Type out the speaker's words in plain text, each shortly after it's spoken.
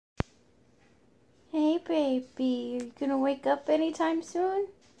Hey, baby. Are you gonna wake up anytime soon?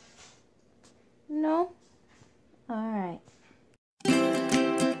 No? Alright. Hey,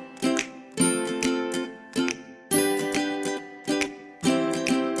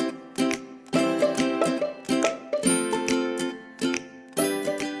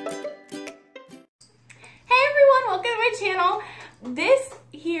 everyone, welcome to my channel. This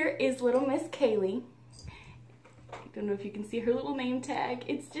here is little Miss Kaylee. I don't know if you can see her little name tag.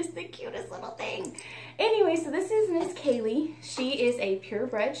 It's just the cutest little thing. Anyway, so this is Miss Kaylee. She is a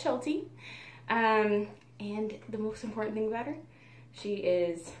purebred Sheltie. And the most important thing about her, she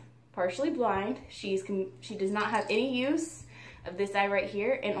is partially blind. She does not have any use of this eye right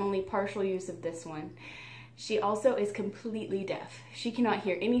here and only partial use of this one. She also is completely deaf. She cannot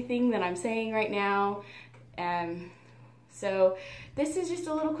hear anything that I'm saying right now. So this is just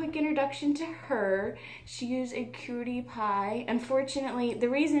a little quick introduction to her. She is a cutie pie. Unfortunately, the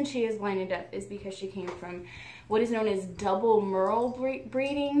reason she is blind and deaf is because she came from what is known as double merle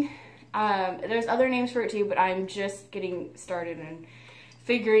breeding. There's other names for it too, but I'm just getting started and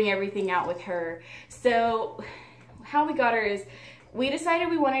figuring everything out with her. So how we got her is we decided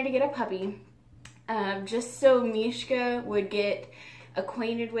we wanted to get a puppy just so Mishka would get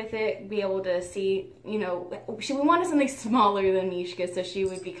acquainted with it, be able to see, you know, we wanted something smaller than Mishka so she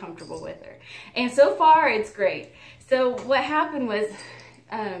would be comfortable with her. And so far, it's great. So what happened was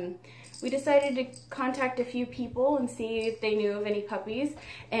we decided to contact a few people and see if they knew of any puppies.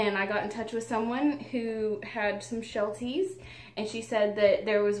 And I got in touch with someone who had some Shelties, and she said that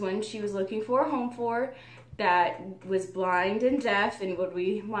there was one she was looking for a home for that was blind and deaf, and would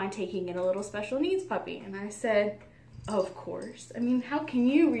we mind taking in a little special needs puppy? And I said, of course. I mean, how can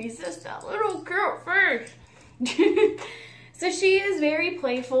you resist that little cute face? So she is very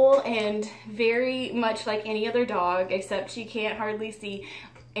playful and very much like any other dog, except she can't hardly see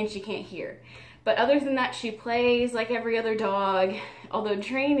and she can't hear. But other than that, she plays like every other dog, although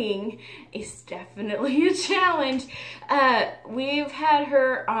training is definitely a challenge. We've had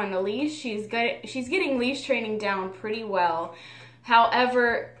her on a leash. She's getting leash training down pretty well.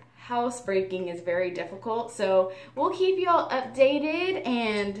 However, housebreaking is very difficult, so we'll keep you all updated,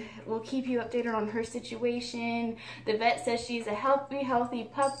 and we'll keep you updated on her situation. The vet says she's a healthy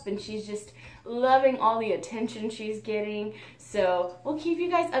pup, and she's just loving all the attention she's getting. So we'll keep you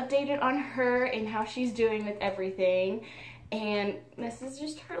guys updated on her and how she's doing with everything. And this is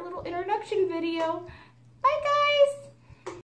just her little introduction video. Bye, guys!